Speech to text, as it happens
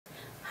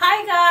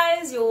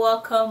guys, you're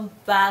welcome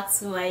back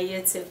to my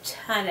YouTube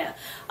channel.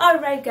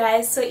 Alright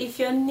guys, so if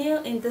you're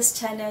new in this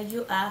channel,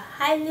 you are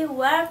highly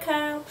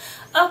welcome.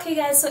 Okay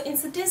guys, so in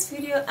today's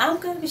video I'm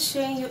going to be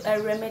showing you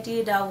a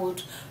remedy that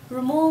would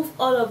remove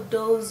all of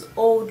those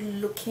old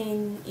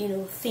looking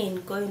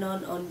thing going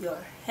on your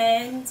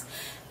hands,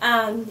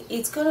 and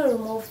it's going to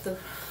remove the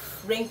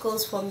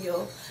wrinkles from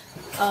your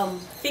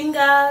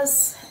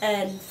fingers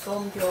and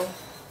from your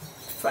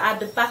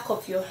at the back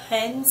of your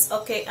hands.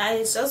 Okay, and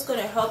it's just going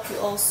to help you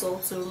also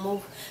to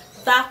remove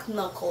back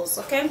knuckles.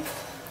 Okay,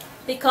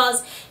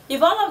 because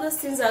if all of these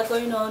things are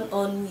going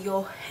on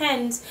your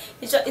hands,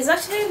 it's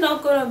actually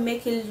not going to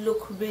make it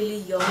look really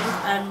young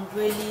and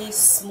really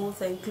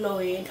smooth and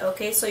glowing.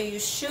 Okay, so you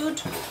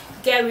should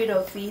get rid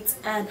of it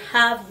and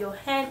have your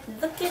hand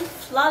looking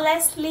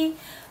flawlessly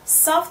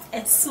soft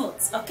and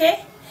smooth.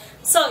 Okay,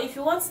 so if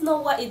you want to know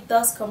what it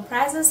does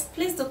comprises,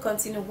 please do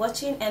continue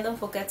watching, and don't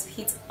forget to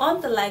hit on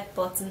the like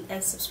button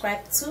and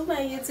subscribe to my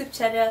YouTube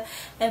channel,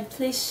 and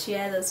please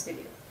share this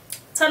video.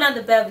 Turn on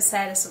the bell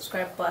beside the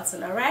subscribe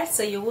button, alright,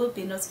 so you will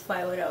be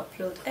notified when I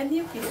upload a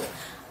new video.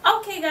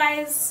 Okay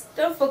guys,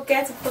 don't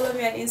forget to follow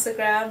me on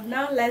Instagram.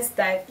 Now let's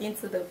dive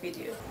into the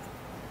video.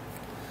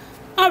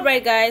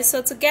 Alright guys,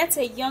 so to get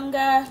a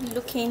younger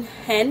looking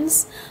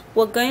hands,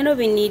 we're going to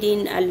be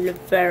needing aloe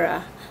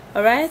vera.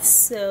 Alright,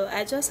 so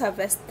I just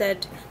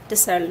harvested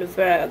this aloe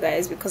vera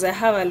guys, because I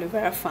have aloe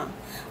vera farm.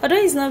 Although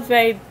it's not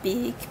very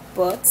big,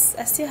 but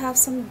I still have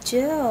some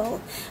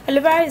gel.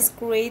 Aloe vera is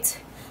great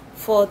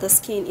for the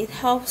skin. It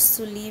helps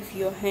to leave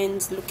your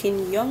hands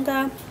looking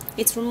younger.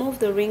 It removes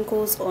the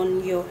wrinkles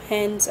on your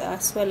hands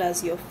as well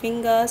as your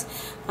fingers,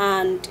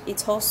 and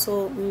it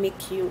also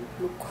makes you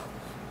look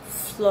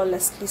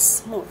flawlessly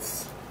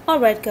smooth.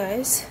 Alright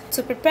guys,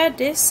 to prepare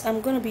this,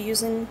 I'm going to be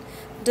using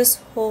this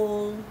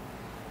whole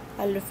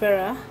aloe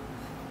vera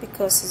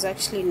because it's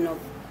actually not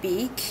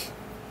big.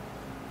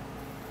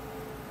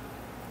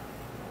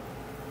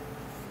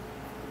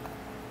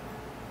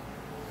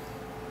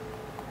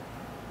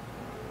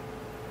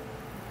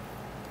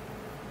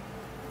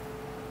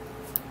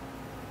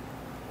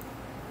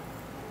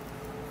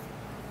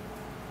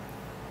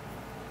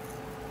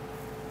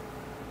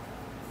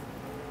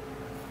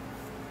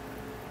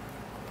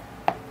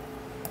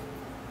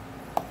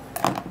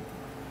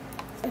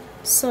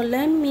 So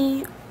let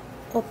me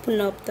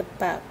open up the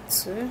back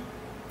too.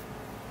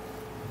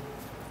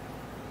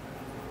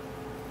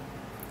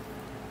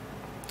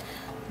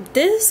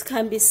 This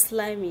can be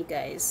slimy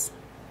guys.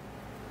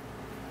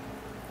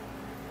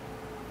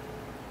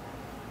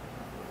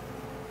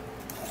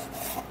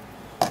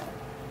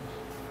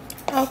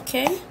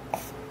 Okay,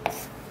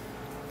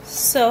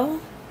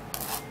 so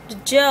the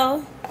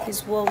gel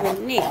is what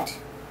we need.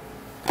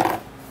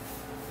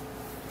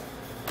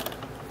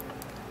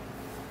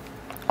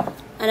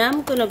 And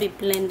I'm gonna be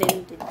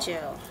blending the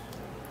gel.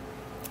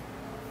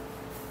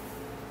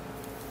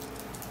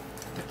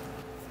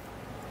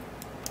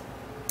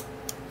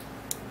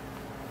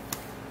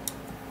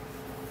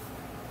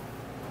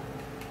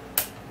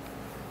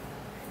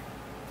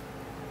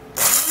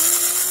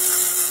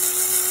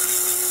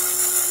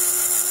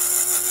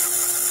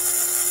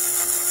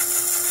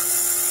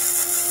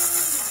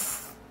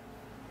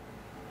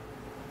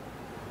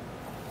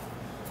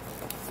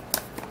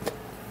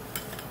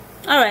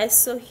 Alright,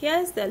 so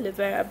here's the aloe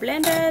vera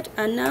blended,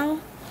 and now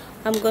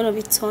I'm going to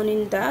be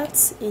turning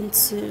that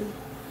into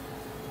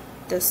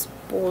this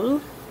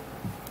bowl,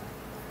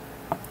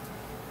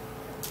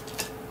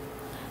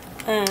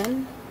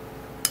 and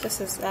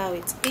this is how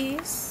it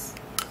is.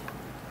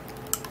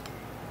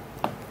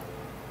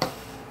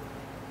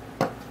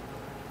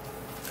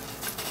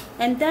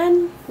 And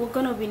then we're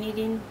going to be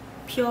needing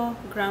pure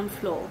gram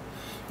flour,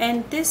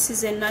 and this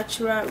is a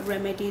natural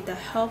remedy that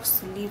helps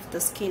to leave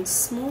the skin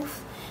smooth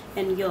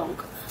and young.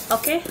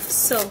 Okay,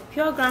 so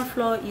pure gram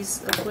flour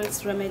is a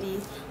great remedy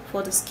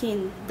for the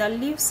skin that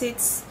leaves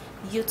it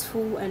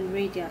youthful and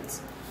radiant.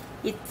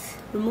 It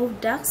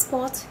removes dark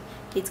spots,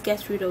 it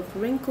gets rid of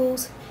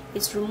wrinkles,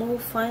 it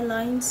removes fine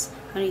lines,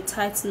 and it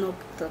tightens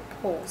up the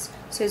pores.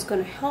 So it's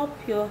going to help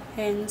your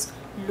hands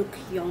look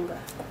younger.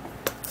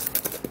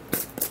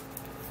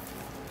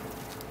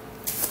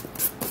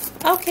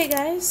 Okay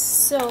guys,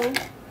 so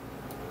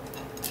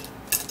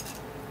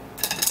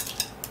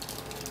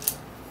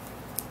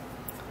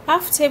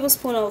half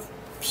tablespoon of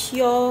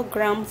pure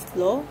gram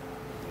flour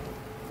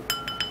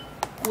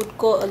would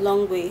go a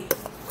long way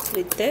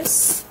with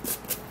this.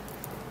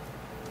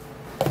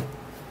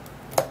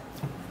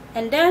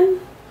 And then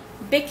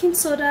baking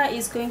soda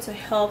is going to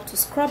help to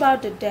scrub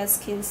out the dead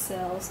skin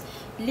cells,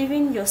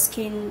 leaving your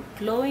skin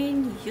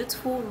glowing,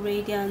 youthful,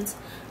 radiant,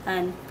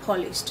 and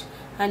polished.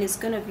 And it's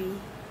going to be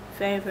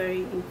very,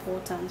 very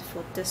important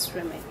for this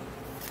remedy.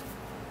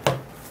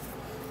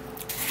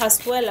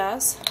 As well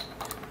as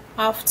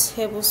half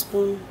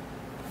tablespoon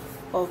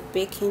of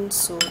baking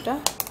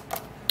soda,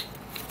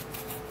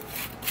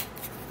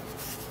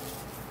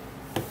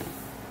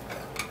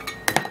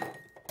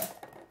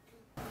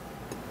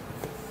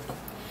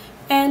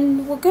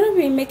 and we're going to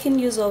be making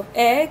use of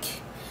egg.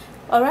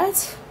 All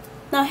right,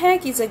 Now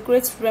egg is a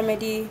great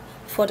remedy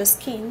for the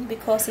skin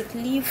because it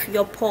leaves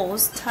your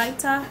pores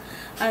tighter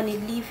and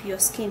it leaves your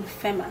skin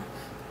firmer.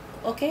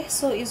 Okay,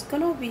 so it's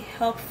gonna be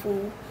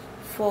helpful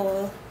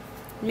for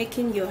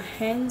making your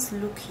hands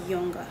look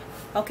younger.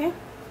 Okay,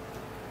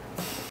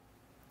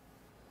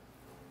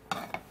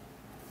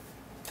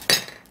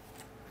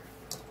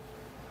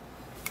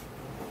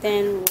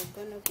 then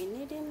we're gonna be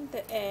needing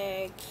the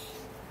egg.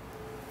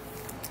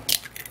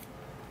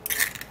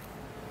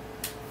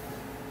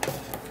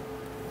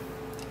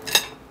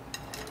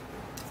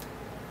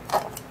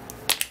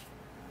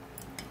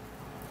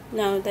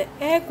 Now the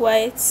egg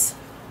whites,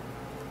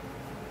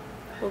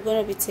 we're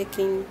going to be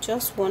taking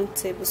just 1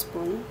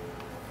 tablespoon,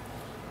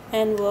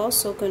 and we're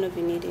also going to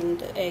be needing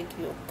the egg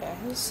yolk,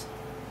 guys.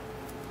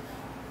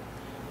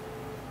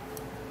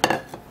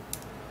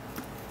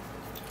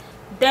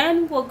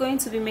 Then we're going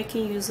to be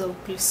making use of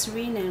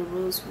glycerin and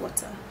rose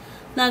water.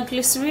 Now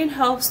glycerin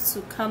helps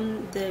to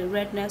calm the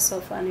redness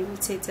of an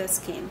irritated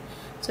skin,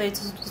 so it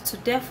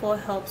therefore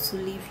helps to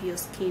leave your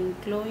skin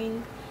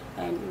glowing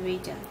and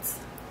radiant.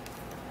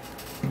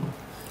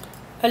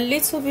 A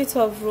little bit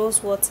of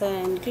rose water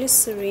and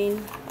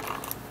glycerin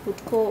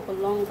would go a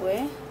long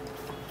way.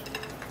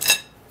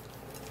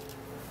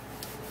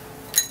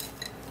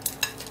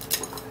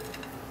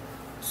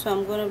 So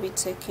I'm going to be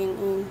taking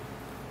in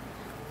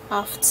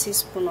 ½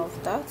 teaspoon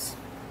of that.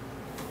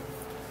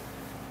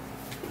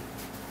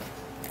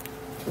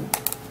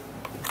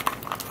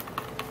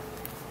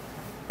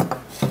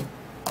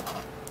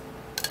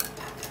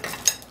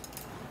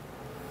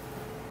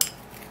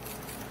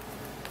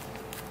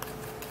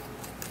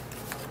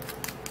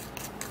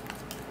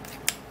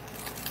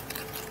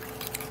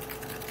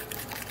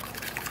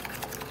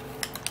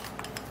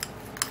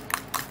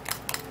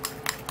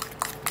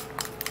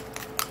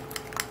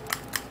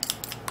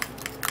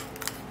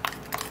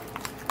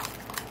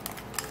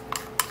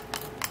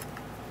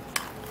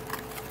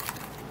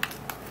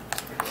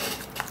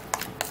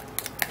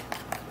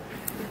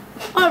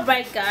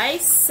 Alright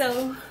guys,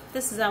 so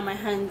this is how my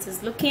hands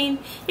is looking.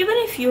 Even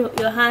if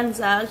your hands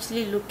are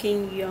actually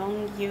looking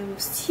young, you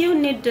still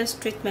need this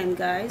treatment,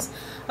 guys,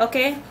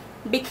 okay,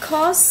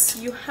 because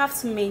you have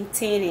to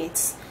maintain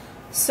it.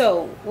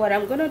 So what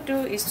I'm gonna do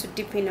is to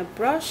dip in a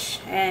brush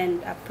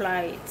and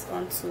apply it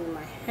onto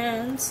my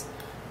hands.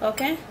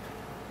 Okay,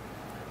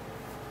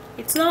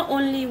 it's not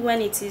only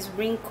when it is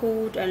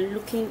wrinkled and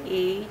looking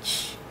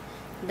age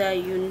that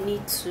you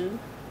need to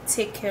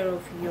take care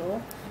of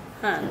your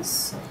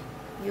hands.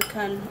 You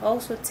can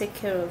also take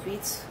care of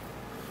it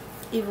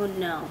even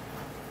now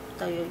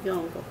that you're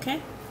young,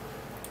 okay,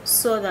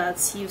 so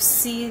that you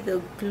see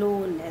the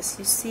glowness,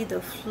 you see the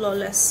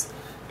flawless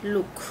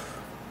look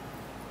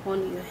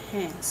on your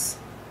hands.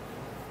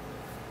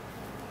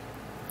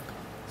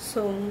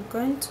 So I'm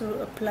going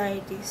to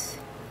apply this.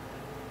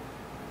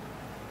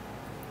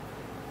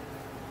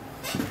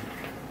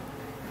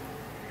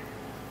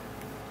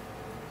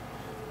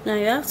 Now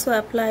you have to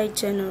apply it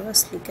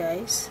generously,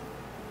 guys.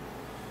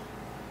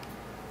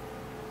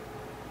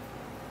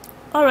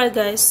 Alright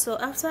guys, so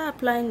after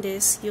applying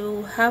this,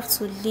 you have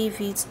to leave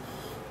it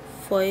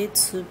for it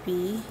to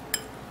be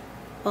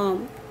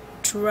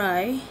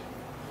dry,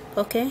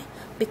 okay,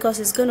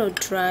 because it's gonna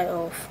dry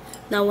off.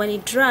 Now when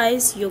it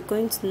dries, you're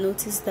going to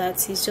notice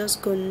that it's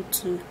just going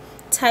to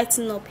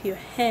tighten up your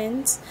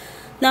hands.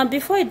 Now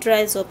before it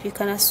dries up, you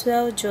can as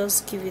well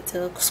just give it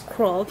a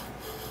scrub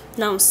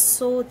now,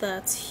 so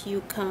that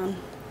you can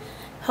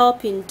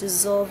help in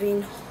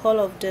dissolving all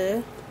of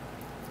the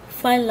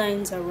fine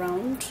lines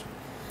around,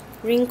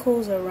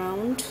 wrinkles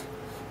around,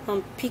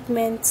 and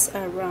pigments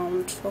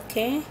around,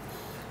 okay,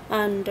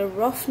 and the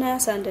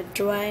roughness and the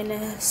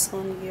dryness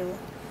on your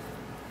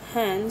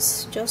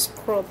hands. Just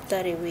scrub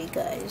that away,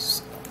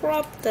 guys.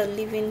 Scrub the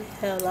living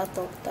hell out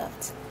of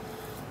that.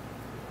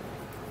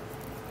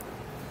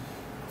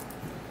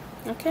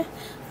 Okay,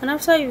 and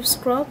after you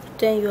scrub,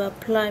 then you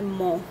apply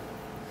more,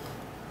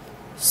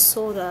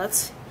 so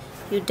that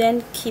you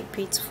then keep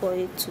it for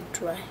it to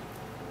dry.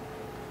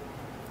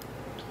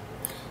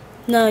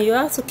 Now you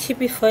have to keep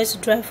it for it to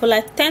dry for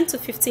like 10 to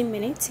 15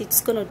 minutes.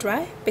 It's gonna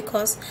dry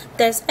because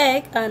there's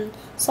egg, and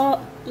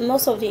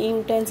most of the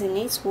ingredients in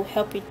it will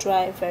help it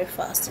dry very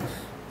fast.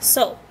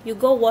 So you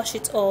go wash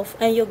it off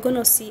and you're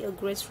gonna see a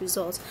great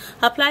result.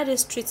 Apply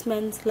this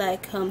treatment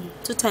like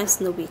 2 times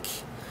in a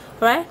week,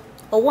 right,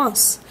 or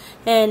once,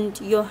 and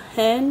your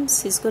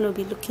hands is gonna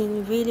be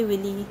looking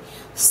really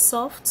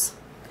soft,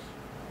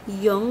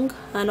 young,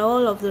 and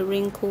all of the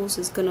wrinkles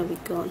is gonna be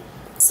gone.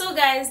 So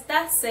guys,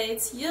 that's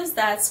it. Use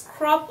that,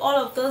 scrub all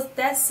of those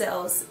dead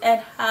cells,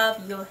 and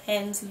have your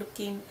hands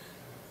looking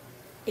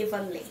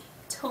evenly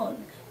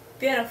toned,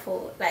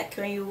 beautiful. Like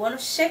when you want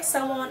to shake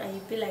someone and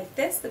you be like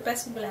this, the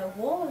person will be like,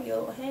 whoa,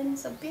 your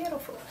hands are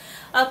beautiful.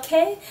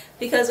 Okay,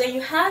 because when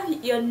you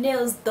have your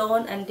nails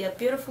done and they're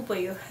beautiful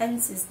but your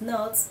hands is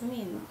not, I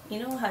mean, you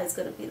know how it's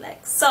gonna be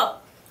like. So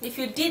if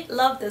you did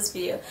love this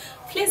video,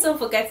 please don't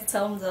forget to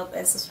thumbs up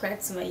and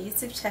subscribe to my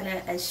YouTube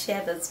channel and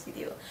share this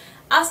video.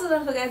 Also,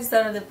 don't forget to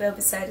turn on the bell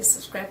beside the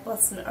subscribe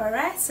button,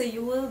 alright, so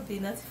you will be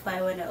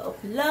notified when I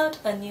upload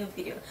a new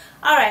video.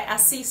 Alright, I'll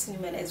see you soon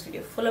in my next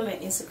video. Follow me on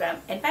Instagram,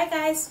 and bye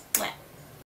guys.